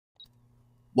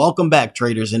Welcome back,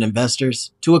 traders and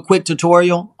investors, to a quick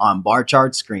tutorial on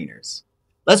Barchart Screeners.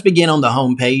 Let's begin on the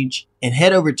home page and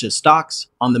head over to Stocks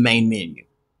on the main menu,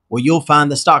 where you'll find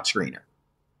the Stock Screener.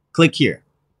 Click here.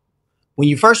 When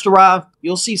you first arrive,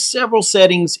 you'll see several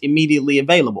settings immediately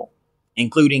available,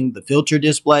 including the filter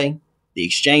display, the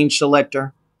exchange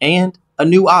selector, and a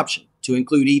new option to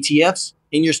include ETFs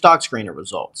in your Stock Screener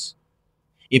results.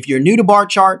 If you're new to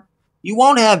Barchart, you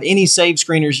won't have any saved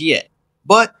screeners yet,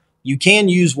 but you can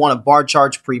use one of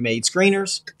Barchart's pre-made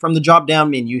screeners from the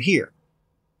drop-down menu here.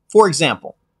 For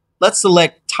example, let's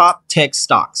select Top Tech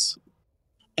Stocks.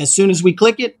 As soon as we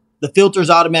click it, the filters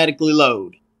automatically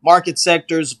load: market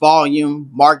sectors,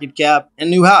 volume, market cap, and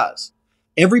new highs.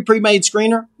 Every pre-made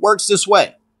screener works this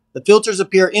way. The filters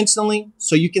appear instantly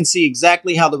so you can see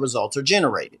exactly how the results are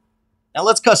generated. Now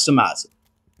let's customize it.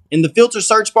 In the filter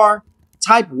search bar,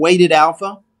 type Weighted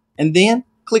Alpha and then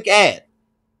click Add.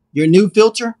 Your new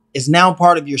filter is now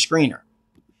part of your screener.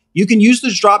 You can use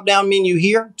this drop-down menu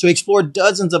here to explore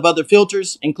dozens of other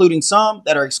filters, including some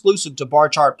that are exclusive to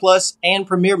Barchart Plus and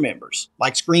Premier members,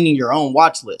 like screening your own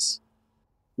watch lists.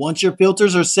 Once your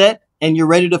filters are set and you're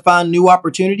ready to find new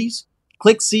opportunities,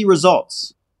 click See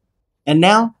Results. And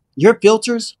now, your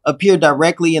filters appear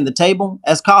directly in the table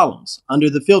as columns under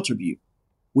the filter view,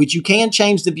 which you can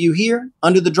change the view here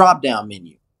under the drop-down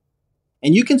menu.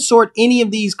 And you can sort any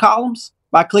of these columns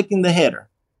by clicking the header.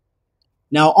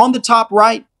 Now on the top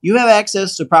right, you have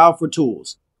access to powerful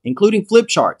tools, including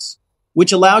Flipcharts,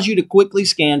 which allows you to quickly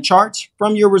scan charts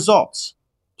from your results.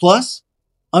 Plus,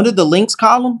 under the Links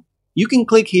column, you can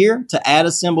click here to add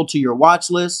a symbol to your watch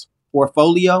list,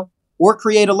 portfolio, or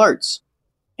create alerts.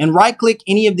 And right-click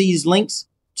any of these links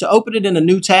to open it in a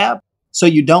new tab so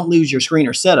you don't lose your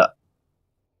screener setup.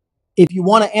 If you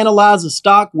want to analyze a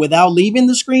stock without leaving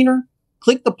the screener,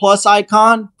 click the plus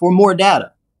icon for more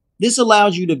data. This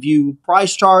allows you to view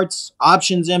price charts,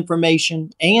 options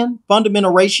information, and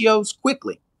fundamental ratios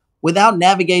quickly without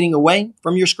navigating away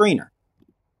from your screener.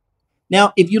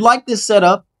 Now, if you like this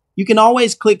setup, you can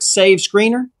always click Save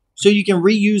Screener so you can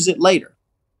reuse it later.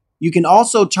 You can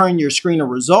also turn your screener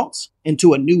results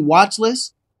into a new watch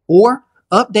list or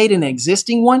update an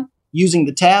existing one using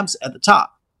the tabs at the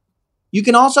top. You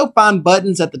can also find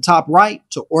buttons at the top right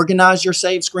to organize your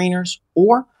saved screeners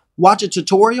or watch a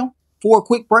tutorial for a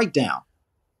quick breakdown.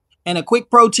 And a quick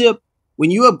pro tip, when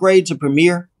you upgrade to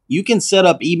Premier, you can set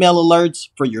up email alerts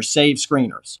for your saved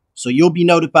screeners, so you'll be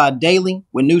notified daily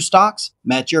when new stocks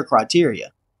match your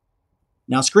criteria.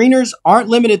 Now, screeners aren't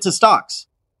limited to stocks.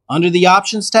 Under the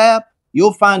Options tab,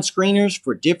 you'll find screeners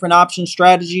for different option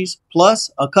strategies, plus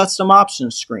a custom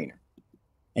options screener.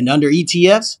 And under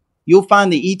ETFs, you'll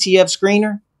find the ETF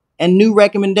Screener and new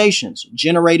recommendations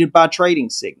generated by trading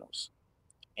signals.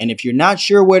 And if you're not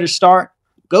sure where to start,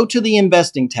 go to the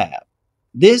Investing tab.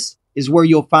 This is where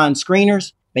you'll find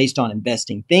screeners based on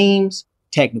investing themes,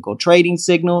 technical trading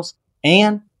signals,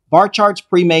 and Barchart's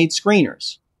pre-made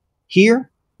screeners.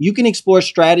 Here, you can explore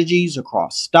strategies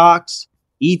across stocks,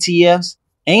 ETFs,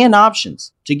 and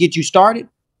options to get you started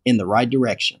in the right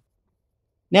direction.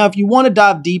 Now, if you want to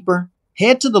dive deeper,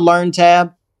 head to the Learn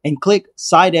tab and click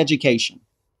Site Education.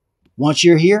 Once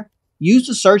you're here, use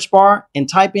the search bar and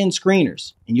type in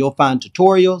screeners, and you'll find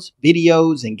tutorials,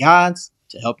 videos, and guides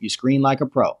to help you screen like a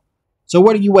pro. So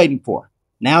what are you waiting for?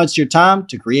 Now it's your time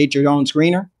to create your own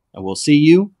screener, and we'll see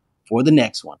you for the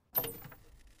next one.